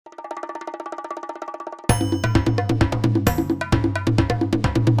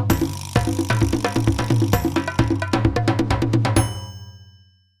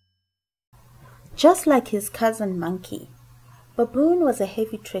Just like his cousin Monkey, Baboon was a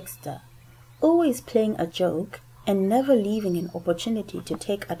heavy trickster, always playing a joke and never leaving an opportunity to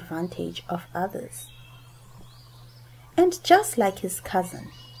take advantage of others. And just like his cousin,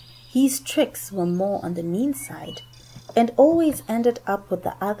 his tricks were more on the mean side and always ended up with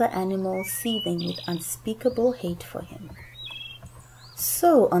the other animals seething with unspeakable hate for him.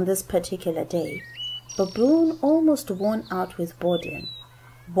 So on this particular day, Baboon, almost worn out with boredom,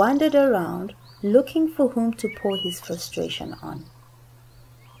 wandered around looking for whom to pour his frustration on.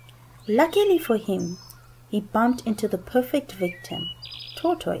 Luckily for him, he bumped into the perfect victim,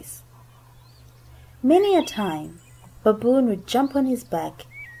 Tortoise. Many a time, Baboon would jump on his back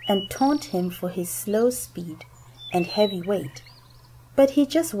and taunt him for his slow speed and heavy weight, but he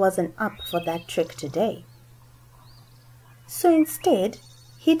just wasn't up for that trick today. So instead,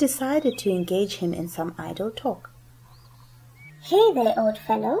 he decided to engage him in some idle talk. "Hey there, old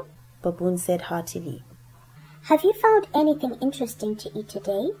fellow," Baboon said heartily. "Have you found anything interesting to eat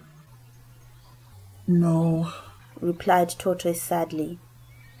today?" "No," replied Tortoise sadly.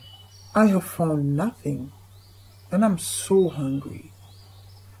 "I have found nothing, and I'm so hungry.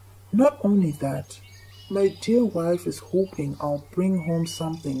 Not only that, my dear wife is hoping I'll bring home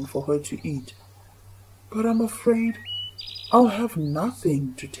something for her to eat, but I'm afraid I'll have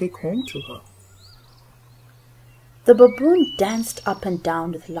nothing to take home to her." The baboon danced up and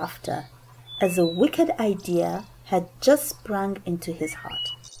down with laughter as a wicked idea had just sprung into his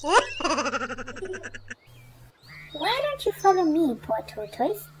heart. "Why don't you follow me, poor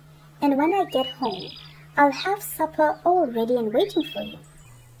Tortoise, and when I get home, I'll have supper all ready and waiting for you."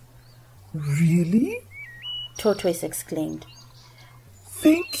 "Really?" Tortoise exclaimed.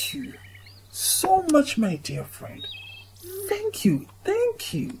 "Thank you so much, my dear friend. Thank you,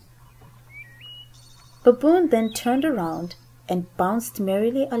 thank you." Baboon then turned around and bounced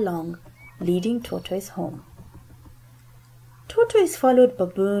merrily along, leading Tortoise home. Tortoise followed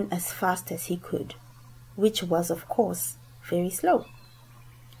Baboon as fast as he could, which was, of course, very slow.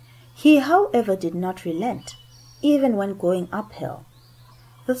 He, however, did not relent, even when going uphill.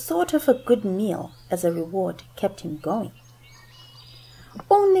 The thought of a good meal as a reward kept him going.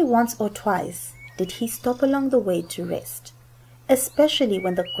 Only once or twice did he stop along the way to rest, especially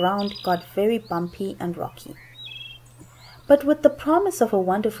when the ground got very bumpy and rocky. But with the promise of a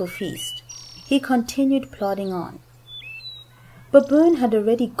wonderful feast, he continued plodding on. Baboon had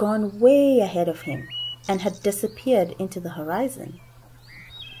already gone way ahead of him and had disappeared into the horizon.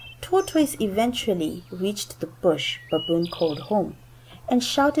 Tortoise eventually reached the bush Baboon called home and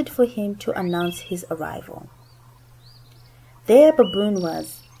shouted for him to announce his arrival. There Baboon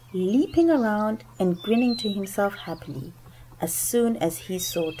was, leaping around and grinning to himself happily as soon as he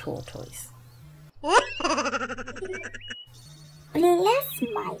saw Tortoise. "Bless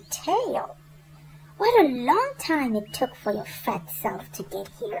my tail! What a long time it took for your fat self to get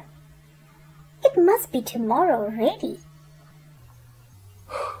here. It must be tomorrow already."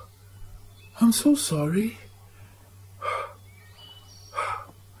 "I'm so sorry."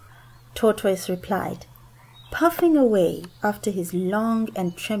 Tortoise replied, puffing away after his long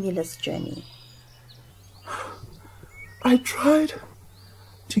and tremulous journey. "I tried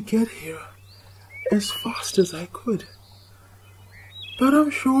to get here as fast as I could, but I'm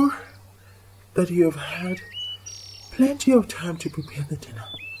sure that you have had plenty of time to prepare the dinner,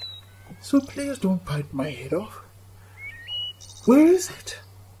 so please don't bite my head off. Where is it?"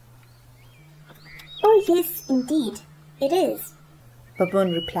 "Oh yes, indeed, it is,"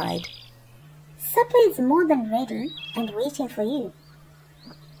 Baboon replied. "Supper is more than ready and waiting for you.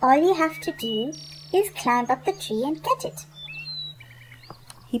 All you have to do is climb up the tree and get it."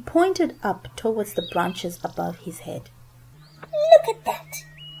 He pointed up towards the branches above his head. "Look at that!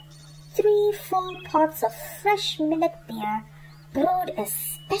 3 full pots of fresh millet beer brewed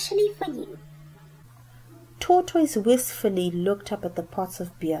especially for you." Tortoise wistfully looked up at the pots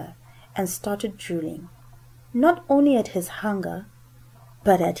of beer and started drooling, not only at his hunger,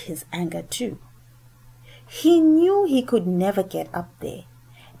 but at his anger too. He knew he could never get up there,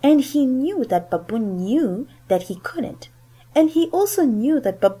 and he knew that Baboon knew that he couldn't, and he also knew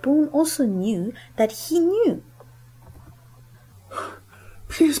that Baboon also knew that he knew.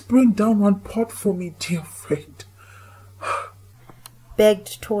 "Please bring down 1 pot for me, dear friend,"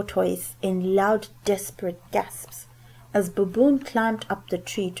 begged Tortoise in loud, desperate gasps as Baboon climbed up the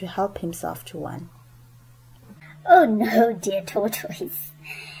tree to help himself to one. "Oh no, dear Tortoise.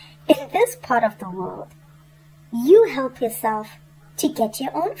 In this part of the world, you help yourself to get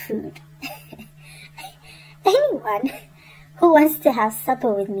your own food. Anyone who wants to have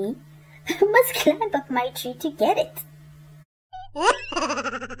supper with me must climb up my tree to get it.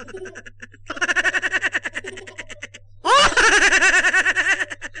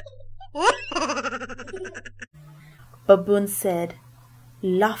 Baboon said,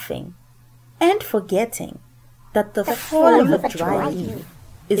 laughing and forgetting that the fall of a dry leaf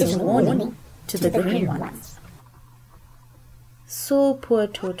is warning to the green ones. So poor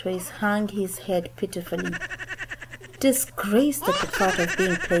Tortoise hung his head pitifully, disgraced at the thought of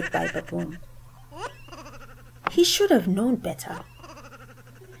being played by Baboon. He should have known better.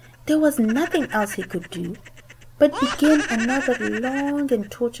 There was nothing else he could do but begin another long and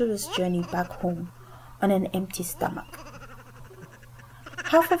torturous journey back home on an empty stomach.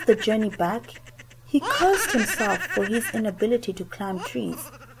 Half of the journey back, he cursed himself for his inability to climb trees,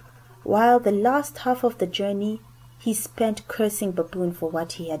 while the last half of the journey he spent cursing Baboon for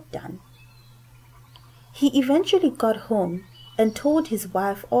what he had done. He eventually got home and told his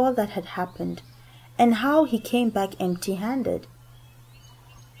wife all that had happened and how he came back empty-handed.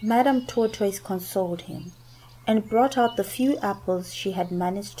 Madame Tortoise consoled him and brought out the few apples she had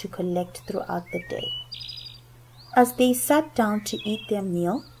managed to collect throughout the day. As they sat down to eat their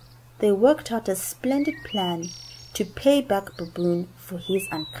meal, they worked out a splendid plan to pay back Baboon for his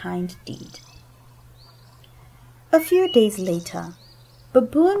unkind deed. A few days later,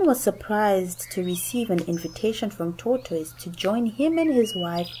 Baboon was surprised to receive an invitation from Tortoise to join him and his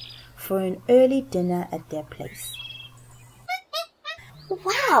wife for an early dinner at their place.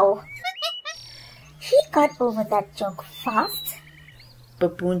 Wow! He got over that joke fast.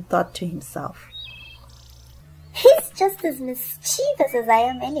 Baboon thought to himself. He's just as mischievous as I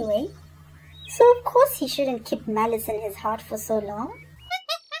am anyway, so of course he shouldn't keep malice in his heart for so long.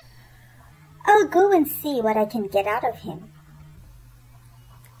 I'll go and see what I can get out of him.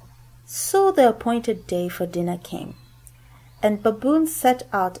 So the appointed day for dinner came, and Baboon set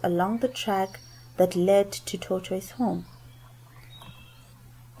out along the track that led to Tortoise's home.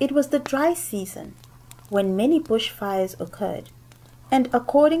 It was the dry season, when many bushfires occurred, and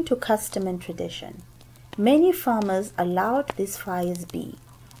according to custom and tradition, many farmers allowed these fires be,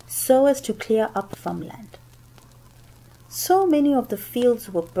 so as to clear up farmland. So many of the fields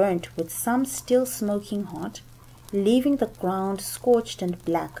were burnt, with some still smoking hot, leaving the ground scorched and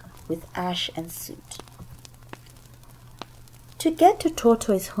black with ash and soot. To get to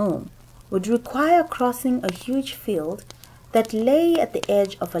Tortoise's home would require crossing a huge field that lay at the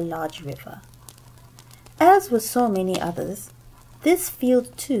edge of a large river. As with so many others, this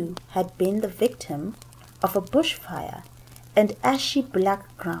field too had been the victim of a bushfire, and ashy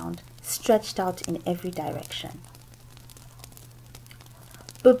black ground stretched out in every direction.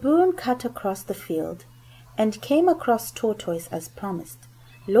 Baboon cut across the field and came across Tortoise as promised,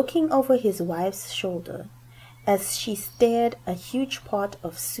 looking over his wife's shoulder as she stirred a huge pot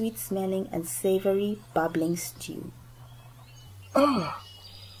of sweet-smelling and savory bubbling stew. "Ah,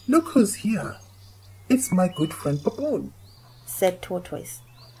 look who's here. It's my good friend Baboon," said Tortoise,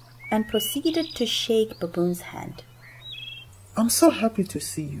 and proceeded to shake Baboon's hand. "I'm so happy to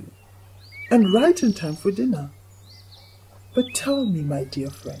see you, and right in time for dinner. But tell me, my dear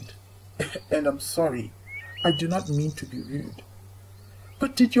friend, and I'm sorry, I do not mean to be rude,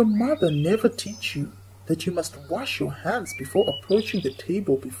 but did your mother never teach you that you must wash your hands before approaching the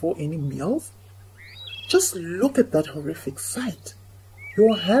table before any meals? Just look at that horrific sight.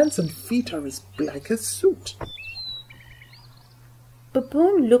 Your hands and feet are as black as soot."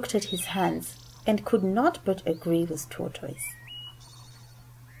 Baboon looked at his hands and could not but agree with Tortoise.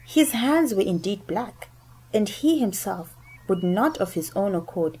 His hands were indeed black, and he himself would not of his own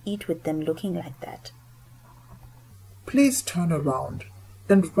accord eat with them looking like that. "Please turn around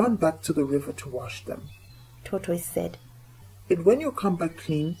and run back to the river to wash them," Tortoise said. "And when you come back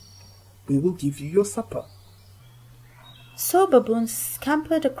clean, we will give you your supper." So Baboon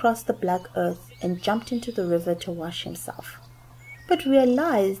scampered across the black earth and jumped into the river to wash himself, but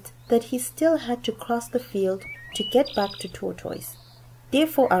realized that he still had to cross the field to get back to Tortoise,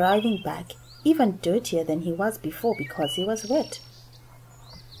 therefore arriving back even dirtier than he was before because he was wet.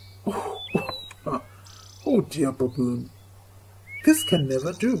 "Oh dear Baboon, this can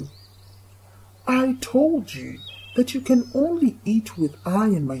never do. I told you that you can only eat with I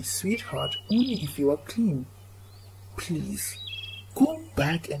and my sweetheart only if you are clean. Please, go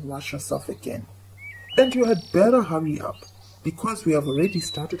back and wash yourself again. And you had better hurry up, because we have already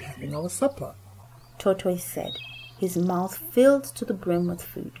started having our supper," Tortoise said, his mouth filled to the brim with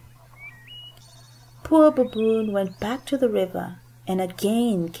food. Poor Baboon went back to the river and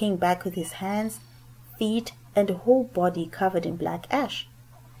again came back with his hands, feet, and whole body covered in black ash.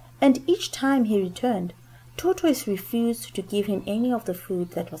 And each time he returned, Tortoise refused to give him any of the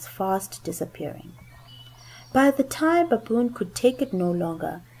food that was fast disappearing. By the time Baboon could take it no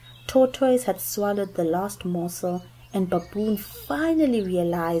longer, Tortoise had swallowed the last morsel, and Baboon finally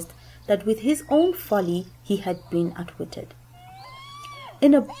realized that with his own folly he had been outwitted.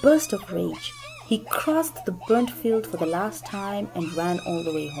 In a burst of rage, he crossed the burnt field for the last time and ran all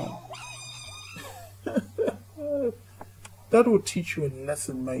the way home. That will teach you a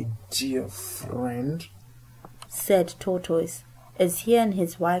lesson, my dear friend, said Tortoise, as he and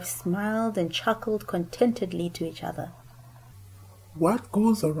his wife smiled and chuckled contentedly to each other. What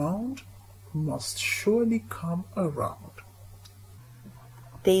goes around must surely come around.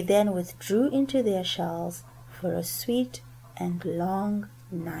 They then withdrew into their shells for a sweet and long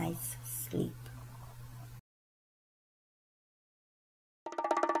night's sleep.